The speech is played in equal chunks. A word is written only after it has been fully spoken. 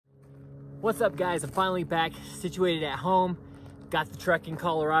What's up, guys? I'm finally back, situated at home. Got the truck in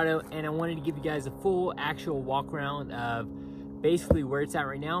Colorado, and I wanted to give you guys a full actual walk around of basically where it's at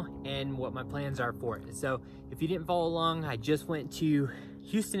right now and what my plans are for it. So if you didn't follow along, I just went to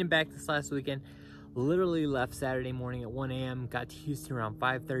Houston and back this last weekend. Literally left Saturday morning at 1 a.m. Got to Houston around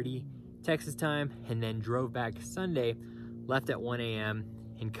 5:30 Texas time, and then drove back Sunday, left at 1 a.m.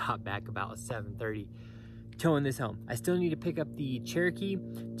 and got back about 7:30. Towing this home. I still need to pick up the Cherokee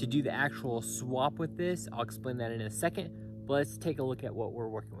to do the actual swap with this. I'll explain that in a second, but let's take a look at what we're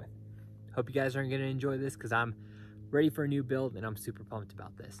working with. Hope you guys are gonna enjoy this because I'm ready for a new build and I'm super pumped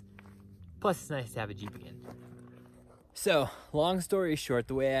about this. Plus, it's nice to have a Jeep again. So, long story short,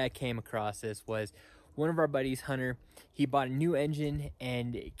 the way I came across this was one of our buddies, Hunter, he bought a new engine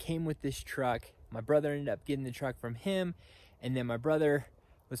and it came with this truck. My brother ended up getting the truck from him, and then my brother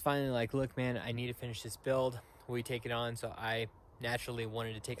was finally like, look, man, I need to finish this build. Will you take it on? So I naturally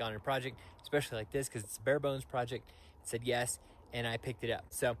wanted to take on a project, especially like this, because it's a bare bones project. It said yes, and I picked it up.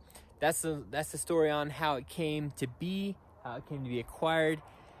 So that's the story on how it came to be, how it came to be acquired.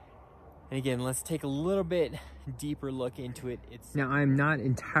 And again, let's take a little bit deeper look into it. Now, I'm not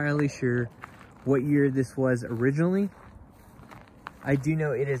entirely sure what year this was originally. I do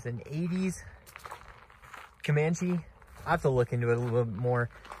know it is an 80s Comanche. I have to look into it a little bit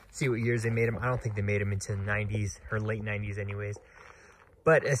more, see what years they made them. I don't think they made them into the 90s or late 90s anyways.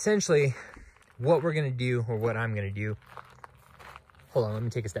 But essentially, what we're gonna do, or what I'm gonna do, hold on, let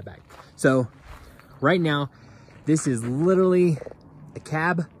me take a step back. So right now, this is literally a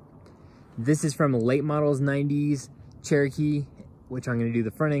cab. This is from a late models 90s Cherokee, which I'm gonna do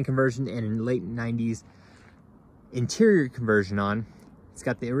the front end conversion and a late 90s interior conversion on. It's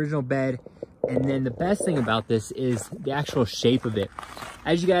got the original bed. And then the best thing about this is the actual shape of it.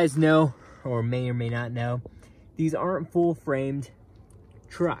 As you guys know, or may not know, these aren't full framed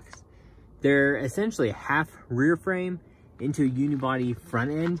trucks. They're essentially a half rear frame into a unibody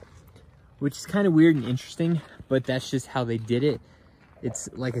front end, which is kind of weird and interesting, but that's just how they did it. It's,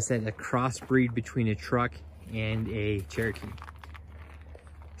 like I said, a crossbreed between a truck and a Cherokee.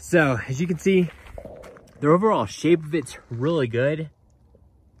 So as you can see, the overall shape of it's really good.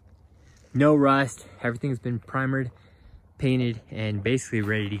 No rust, everything's been primered, painted, and basically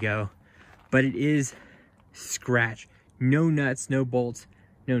ready to go. But it is scratch. No nuts, no bolts,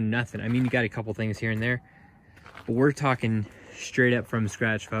 no nothing. I mean, you got a couple things here and there, but we're talking straight up from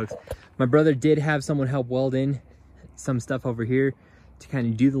scratch, folks. My brother did have someone help weld in some stuff over here to kind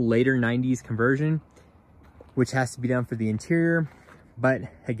of do the later 90s conversion, which has to be done for the interior. But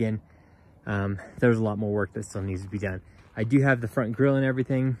again, there's a lot more work that still needs to be done. I do have the front grille and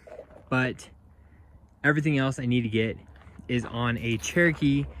everything, but everything else I need to get is on a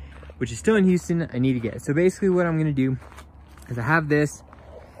Cherokee, which is still in Houston. I need to get. So basically what I'm gonna do is I have this,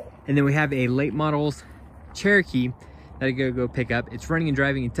 and then we have a late models Cherokee that I gotta go pick up. It's running and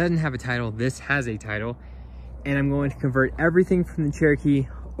driving. It doesn't have a title. This has a title. And I'm going to convert everything from the Cherokee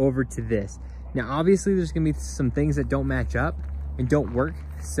over to this. Now, obviously there's gonna be some things that don't match up and don't work.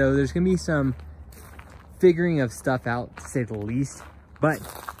 So there's gonna be some figuring of stuff out, to say the least. But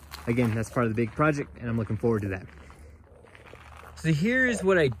again, that's part of the big project, and I'm looking forward to that. So here's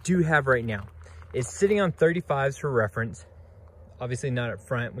what I do have right now. It's sitting on 35s for reference. Obviously not up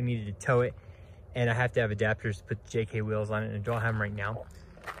front, we needed to tow it, and I have to have adapters to put the JK wheels on it, and I don't have them right now.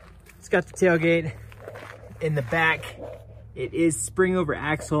 It's got the tailgate. In the back, it is spring over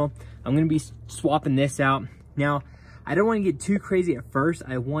axle. I'm gonna be swapping this out. Now, I don't wanna get too crazy at first.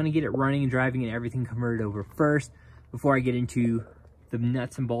 I wanna get it running and driving and everything converted over first before I get into the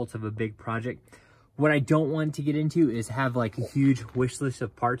nuts and bolts of a big project. What I don't want to get into is have like a huge wish list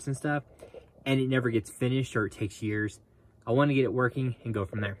of parts and stuff, and it never gets finished or it takes years. I want to get it working and go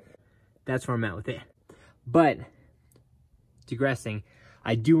from there. That's where I'm at with it. But digressing,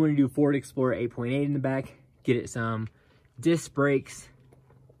 I do want to do Ford Explorer 8.8 in the back, get it some disc brakes.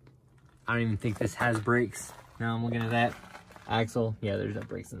 I don't even think this has brakes. Now I'm looking at that. Axle, yeah, there's no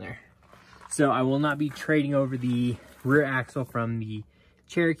brakes in there. So I will not be trading over the rear axle from the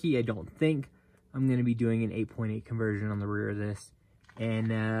Cherokee. I don't think. I'm going to be doing an 8.8 conversion on the rear of this,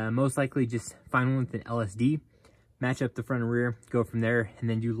 and most likely just find one with an LSD, match up the front and rear, go from there, and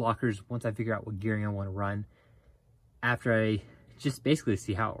then do lockers once I figure out what gearing I want to run, after I just basically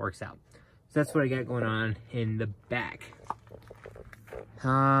see how it works out. So that's what I got going on in the back.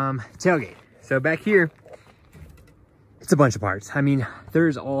 Tailgate. So back here, it's a bunch of parts. I mean,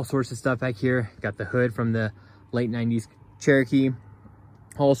 there's all sorts of stuff back here. Got the hood from the late 90s Cherokee,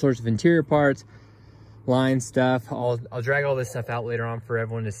 all sorts of interior parts, line stuff. I'll drag all this stuff out later on for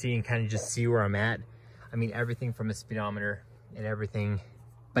everyone to see and kind of just see where I'm at. I mean, everything from a speedometer and everything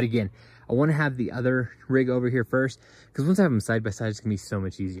But again, I want to have the other rig over here first, because once I have them side by side, it's gonna be so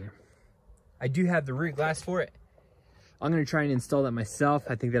much easier. I do have the rear glass for it. I'm gonna try and install that myself.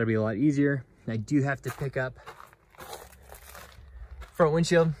 I think that'll be a lot easier. I do have to pick up front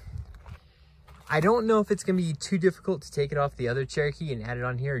windshield. I don't know if it's gonna be too difficult to take it off the other Cherokee and add it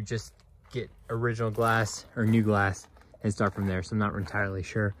on here, or just get original glass or new glass and start from there. So I'm not entirely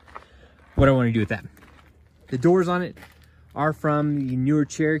sure what I want to do with that. The doors on it are from the newer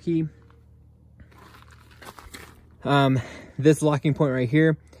Cherokee. This locking point right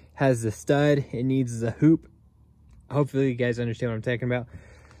here has the stud. It needs the hoop. Hopefully you guys understand what I'm talking about.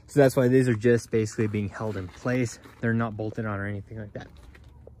 So that's why these are just basically being held in place. They're not bolted on or anything like that.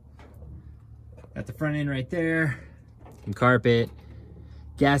 Got the front end right there. Some carpet.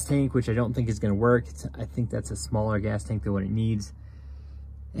 Gas tank, which I don't think is going to work. I think that's a smaller gas tank than what it needs.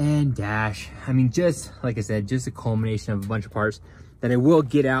 And dash. I mean, just like I said, just a culmination of a bunch of parts that I will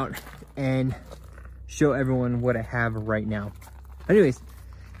get out and show everyone what I have right now. Anyways,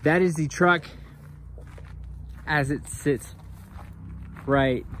 that is the truck as it sits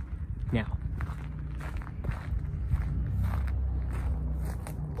right now.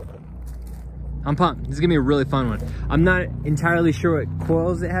 I'm pumped. This is gonna be a really fun one. I'm not entirely sure what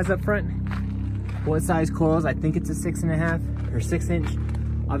coils it has up front. What size coils? I think it's a 6.5 or 6 inch.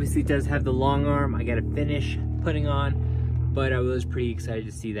 Obviously it does have the long arm. I gotta finish putting on, but I was pretty excited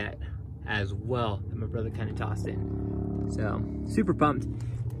to see that as well, that my brother kind of tossed in. So super pumped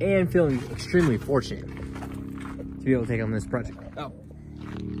and feeling extremely fortunate to be able to take on this project. Oh,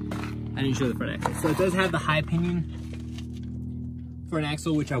 I didn't show the front axle. So it does have the high pinion front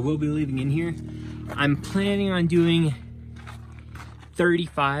axle, which I will be leaving in here. I'm planning on doing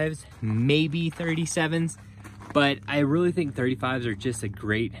 35s, maybe 37s, but I really think 35s are just a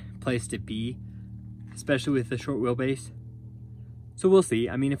great place to be, especially with the short wheelbase. So we'll see.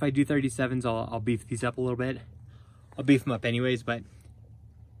 I mean, if I do 37s, I'll beef these up a little bit. I'll beef them up anyways, but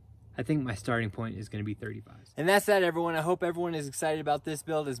I think my starting point is going to be 35s. And that's that, everyone. I hope everyone is excited about this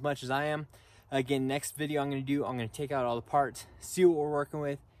build as much as I am. Again, next video I'm going to take out all the parts, see what we're working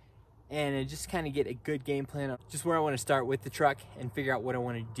with, and just kind of get a good game plan of just where I want to start with the truck and figure out what I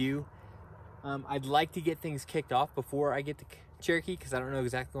want to do. I'd like to get things kicked off before I get the Cherokee, because I don't know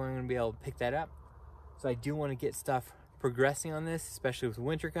exactly when I'm going to be able to pick that up. So I do want to get stuff progressing on this, especially with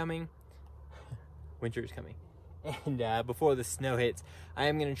winter coming. Winter is coming. And before the snow hits, I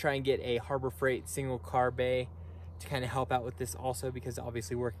am going to try and get a Harbor Freight single car bay to kind of help out with this also, because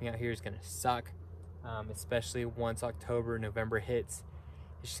obviously working out here is going to suck, especially once October, November hits.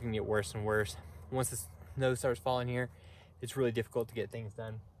 It's just going to get worse and worse. Once the snow starts falling here, it's really difficult to get things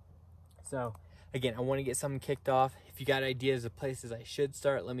done. So again, I want to get something kicked off. If you got ideas of places I should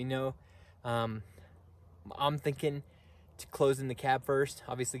start, let me know. I'm thinking to close in the cab first,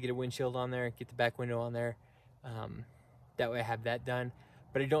 obviously get a windshield on there, get the back window on there. That way I have that done.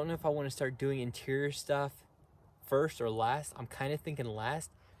 But I don't know if I want to start doing interior stuff first or last. I'm kind of thinking last.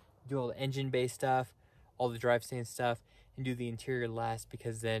 Do all the engine bay stuff, all the drive stand stuff, and do the interior last,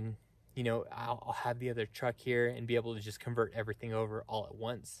 because then, you know, I'll have the other truck here and be able to just convert everything over all at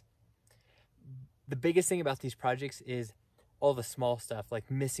once. The biggest thing about these projects is all the small stuff, like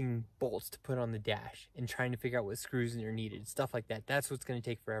missing bolts to put on the dash and trying to figure out what screws are needed, stuff like that. That's what's going to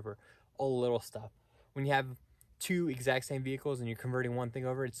take forever. All the little stuff. When you have two exact same vehicles and you're converting one thing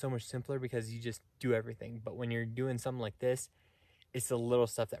over, it's so much simpler because you just do everything. But when you're doing something like this, it's the little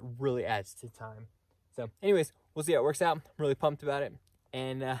stuff that really adds to time. So anyways, we'll see how it works out. I'm really pumped about it,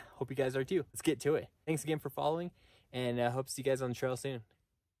 and hope you guys are too. Let's get to it. Thanks again for following, and hope to see you guys on the trail soon.